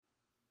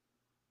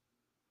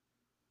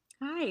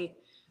Hi,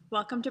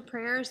 welcome to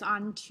prayers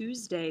on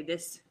Tuesday,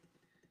 this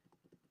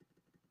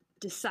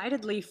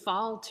decidedly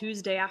fall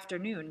Tuesday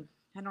afternoon.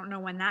 I don't know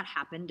when that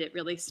happened. It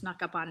really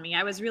snuck up on me.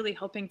 I was really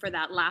hoping for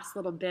that last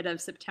little bit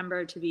of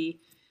September to be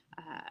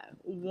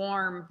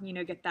warm,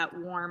 get that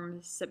warm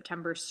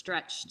September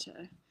stretch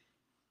to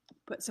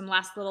put some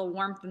last little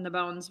warmth in the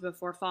bones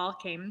before fall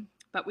came.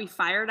 But we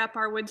fired up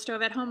our wood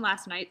stove at home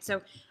last night,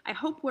 so I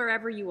hope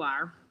wherever you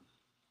are,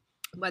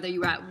 whether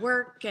you're at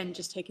work and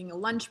just taking a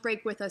lunch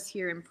break with us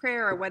here in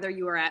prayer, or whether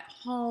you are at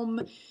home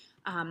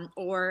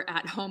or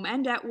at home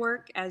and at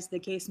work, as the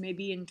case may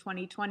be in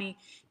 2020,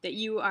 that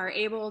you are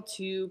able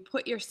to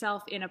put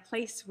yourself in a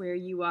place where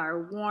you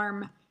are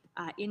warm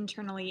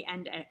internally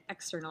and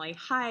externally.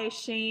 Hi,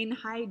 Shane.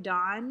 Hi,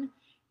 Dawn.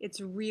 It's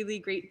really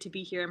great to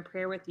be here in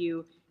prayer with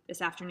you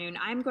this afternoon.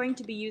 I'm going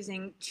to be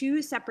using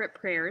two separate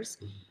prayers.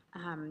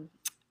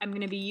 I'm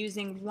going to be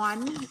using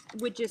one,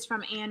 which is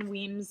from Anne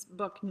Weems'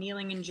 book,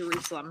 Kneeling in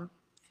Jerusalem.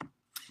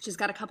 She's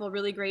got a couple of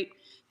really great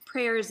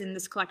prayers in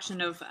this collection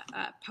of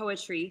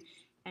poetry,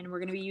 and we're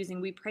going to be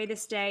using We Pray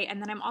This Day.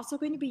 And then I'm also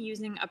going to be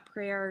using a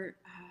prayer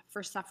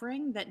for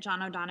suffering that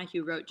John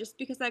O'Donohue wrote, just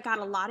because I got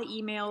a lot of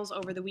emails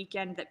over the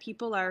weekend that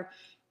people are,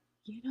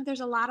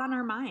 there's a lot on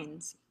our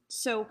minds.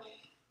 So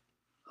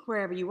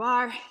wherever you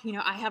are,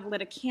 I have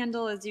lit a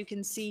candle, as you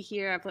can see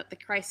here. I've lit the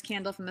Christ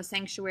candle from the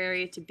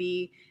sanctuary to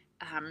be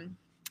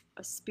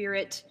a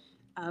spirit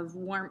of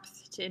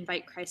warmth to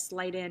invite Christ's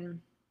light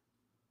in.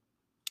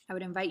 I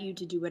would invite you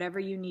to do whatever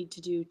you need to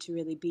do to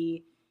really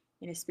be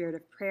in a spirit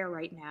of prayer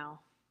right now.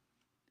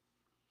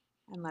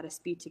 And let us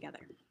be together.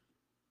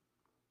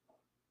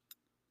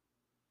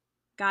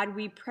 God,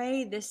 we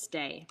pray this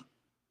day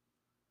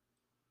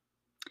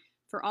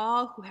for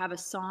all who have a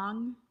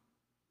song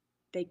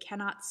they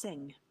cannot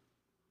sing,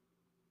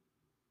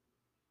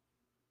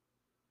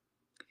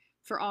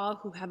 for all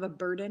who have a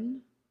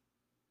burden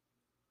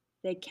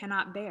they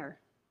cannot bear,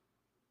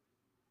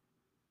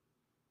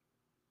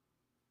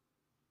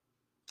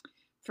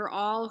 for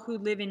all who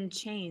live in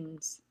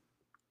chains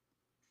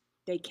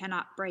they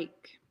cannot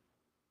break,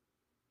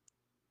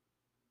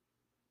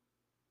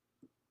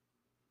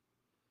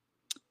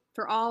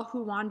 for all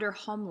who wander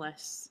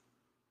homeless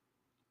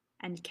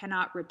and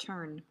cannot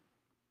return,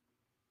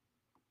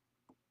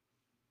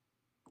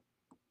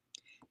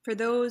 for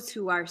those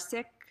who are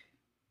sick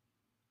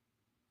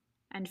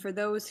and for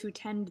those who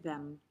tend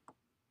them,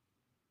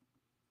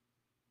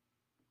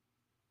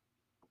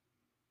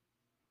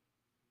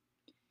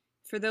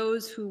 for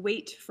those who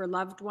wait for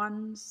loved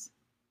ones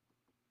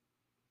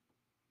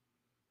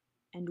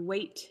and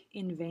wait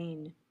in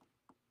vain,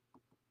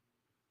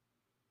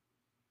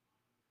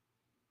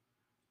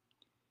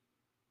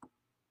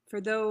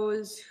 for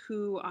those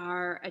who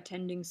are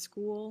attending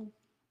school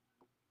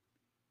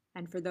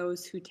and for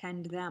those who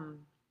tend them,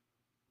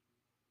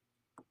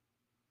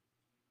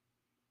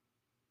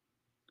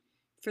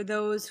 for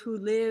those who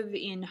live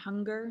in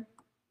hunger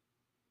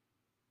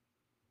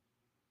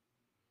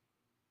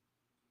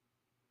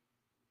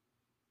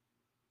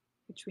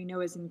which we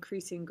know is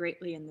increasing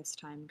greatly in this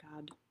time,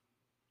 God.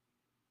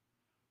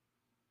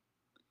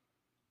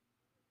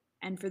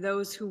 And for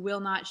those who will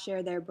not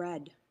share their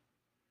bread.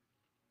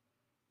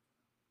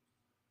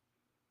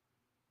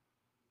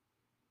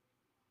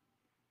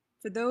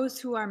 For those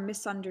who are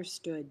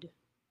misunderstood.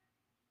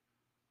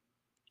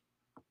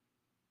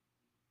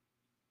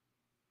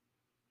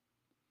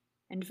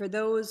 And for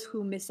those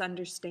who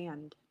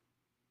misunderstand.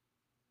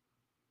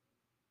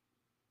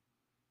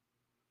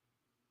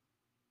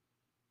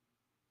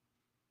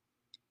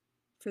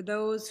 For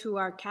those who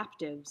are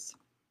captives.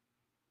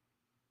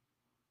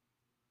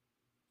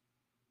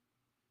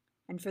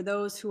 And for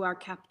those who are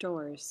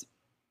captors.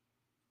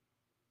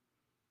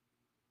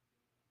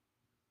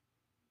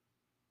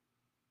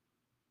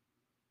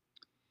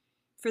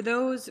 For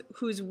those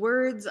whose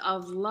words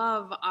of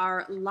love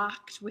are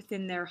locked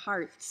within their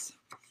hearts.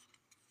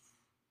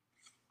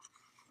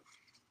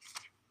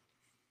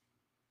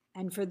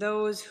 And for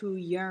those who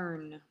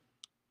yearn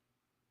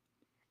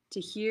to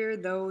hear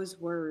those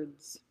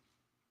words.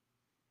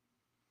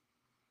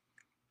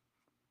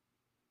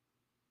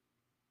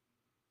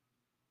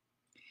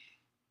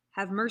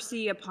 Have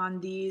mercy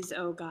upon these,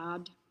 O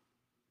God.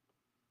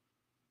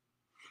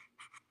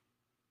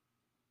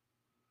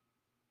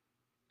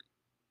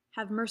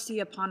 Have mercy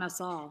upon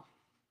us all,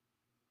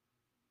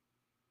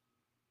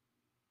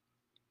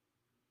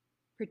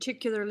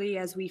 particularly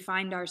as we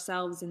find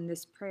ourselves in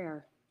this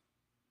prayer,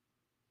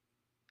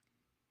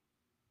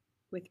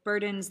 with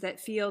burdens that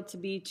feel to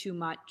be too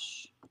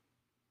much,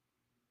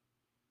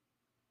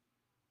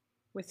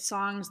 with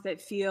songs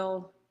that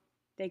feel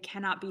they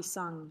cannot be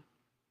sung,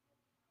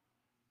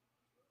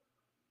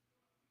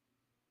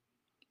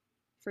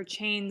 for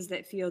chains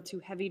that feel too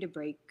heavy to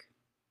break,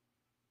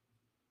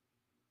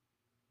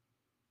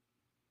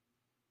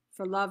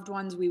 for loved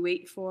ones we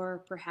wait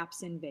for,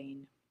 perhaps in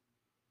vain,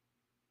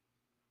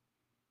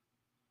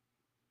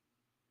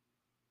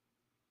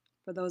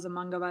 for those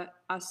among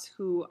us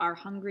who are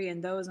hungry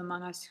and those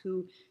among us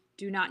who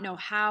do not know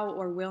how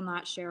or will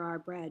not share our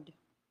bread,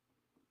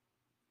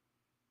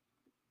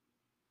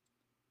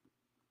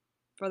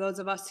 For those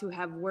of us who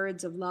have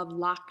words of love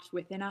locked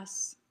within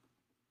us,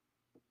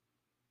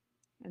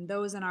 and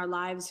those in our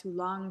lives who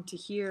long to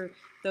hear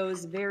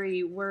those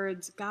very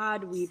words,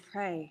 God, we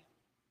pray.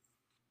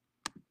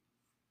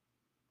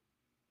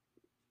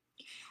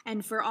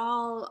 And for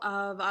all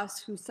of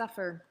us who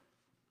suffer,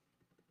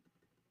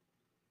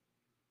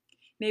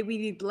 may we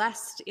be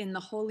blessed in the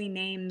holy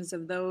names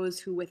of those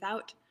who,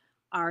 without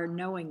our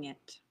knowing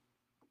it,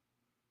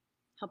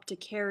 help to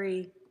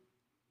carry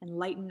and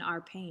lighten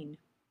our pain.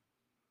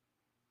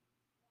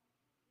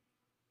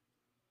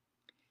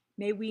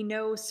 May we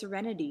know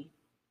serenity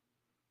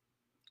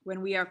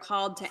when we are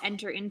called to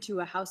enter into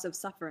a house of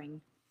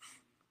suffering.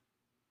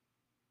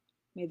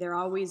 May there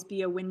always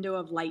be a window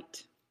of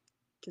light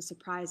to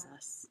surprise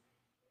us.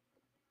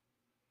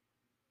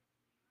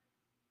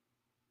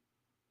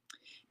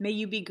 May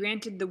you be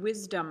granted the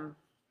wisdom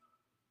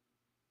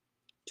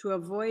to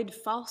avoid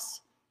false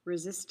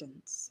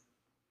resistance.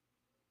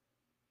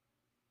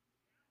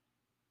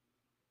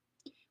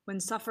 When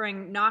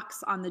suffering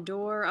knocks on the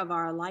door of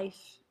our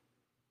life,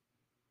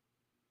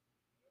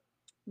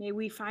 may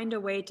we find a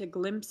way to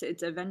glimpse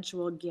its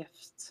eventual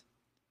gifts,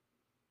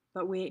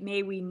 but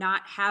may we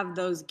not have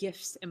those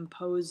gifts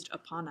imposed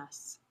upon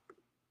us.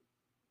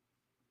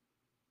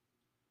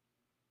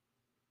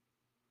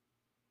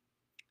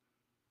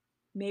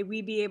 May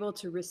we be able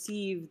to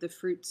receive the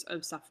fruits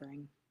of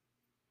suffering,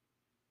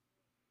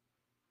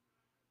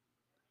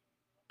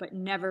 but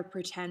never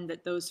pretend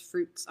that those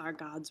fruits are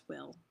God's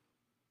will.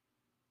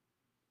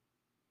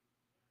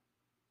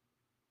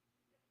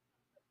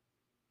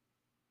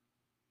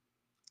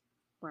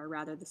 Or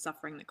rather, the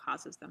suffering that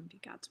causes them be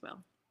God's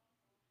will.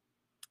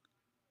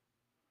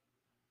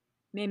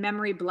 May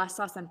memory bless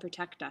us and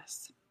protect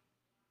us.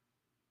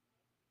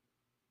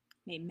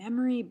 May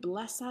memory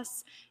bless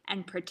us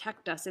and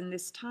protect us in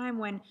this time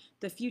when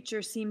the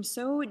future seems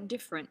so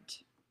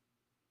different.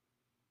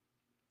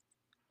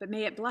 But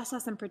may it bless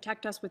us and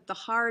protect us with the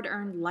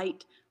hard-earned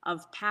light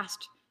of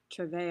past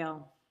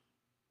travail,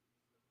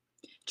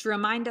 to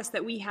remind us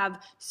that we have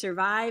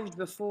survived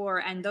before,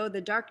 and though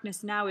the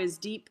darkness now is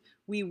deep,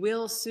 we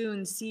will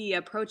soon see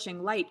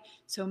approaching light.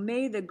 So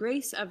may the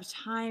grace of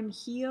time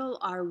heal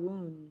our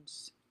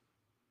wounds.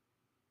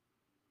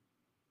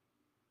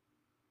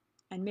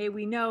 And may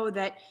we know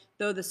that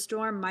though the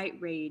storm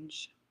might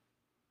rage,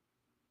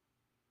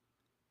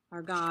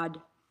 our God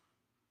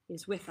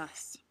is with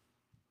us.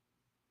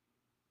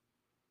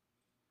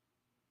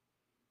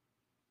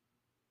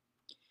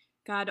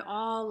 God,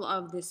 all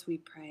of this we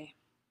pray.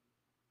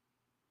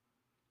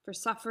 For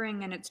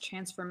suffering and its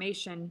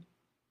transformation,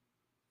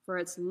 for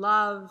its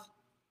love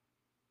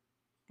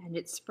and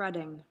its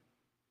spreading,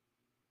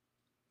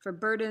 for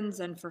burdens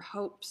and for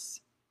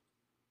hopes,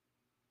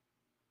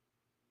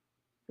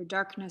 for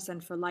darkness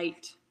and for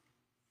light,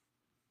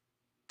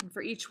 and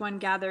for each one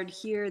gathered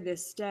here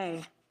this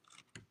day.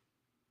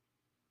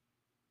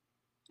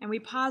 And we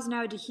pause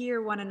now to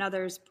hear one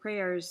another's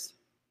prayers,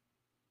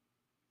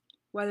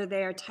 whether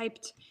they are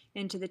typed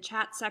into the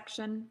chat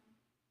section,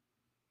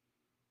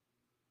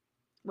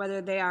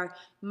 whether they are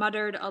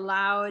muttered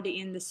aloud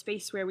in the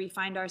space where we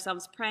find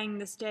ourselves praying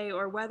this day,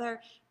 or whether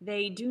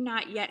they do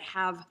not yet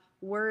have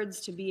words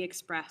to be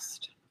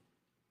expressed.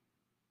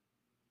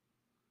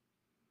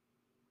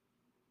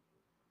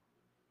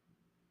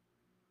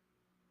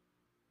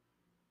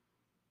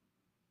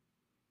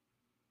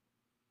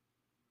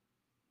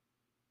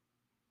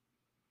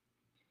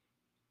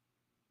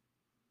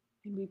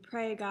 And we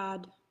pray,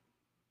 God,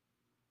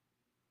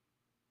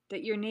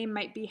 that your name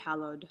might be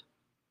hallowed,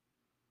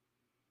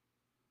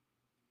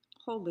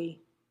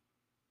 holy,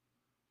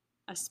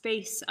 a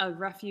space of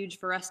refuge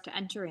for us to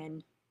enter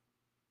in,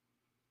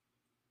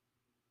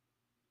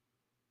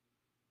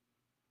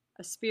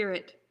 a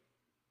spirit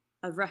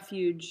of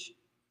refuge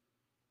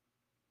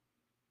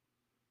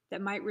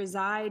that might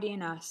reside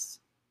in us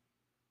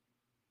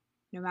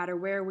no matter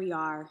where we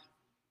are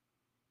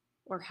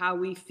or how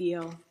we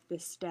feel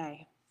this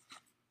day.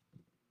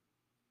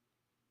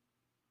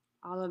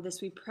 All of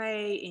this we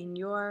pray in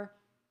your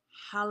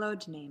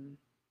hallowed name.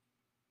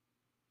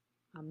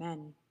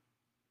 Amen.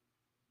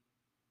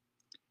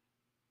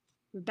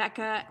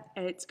 Rebecca,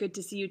 it's good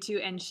to see you too.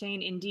 And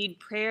Shane,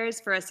 indeed,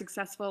 prayers for a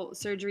successful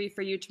surgery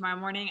for you tomorrow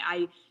morning.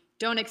 I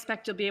don't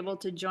expect you'll be able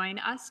to join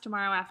us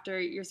tomorrow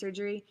after your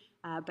surgery,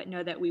 but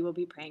know that we will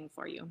be praying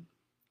for you.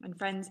 And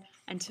friends,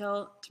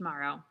 until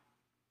tomorrow,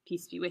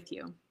 peace be with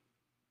you.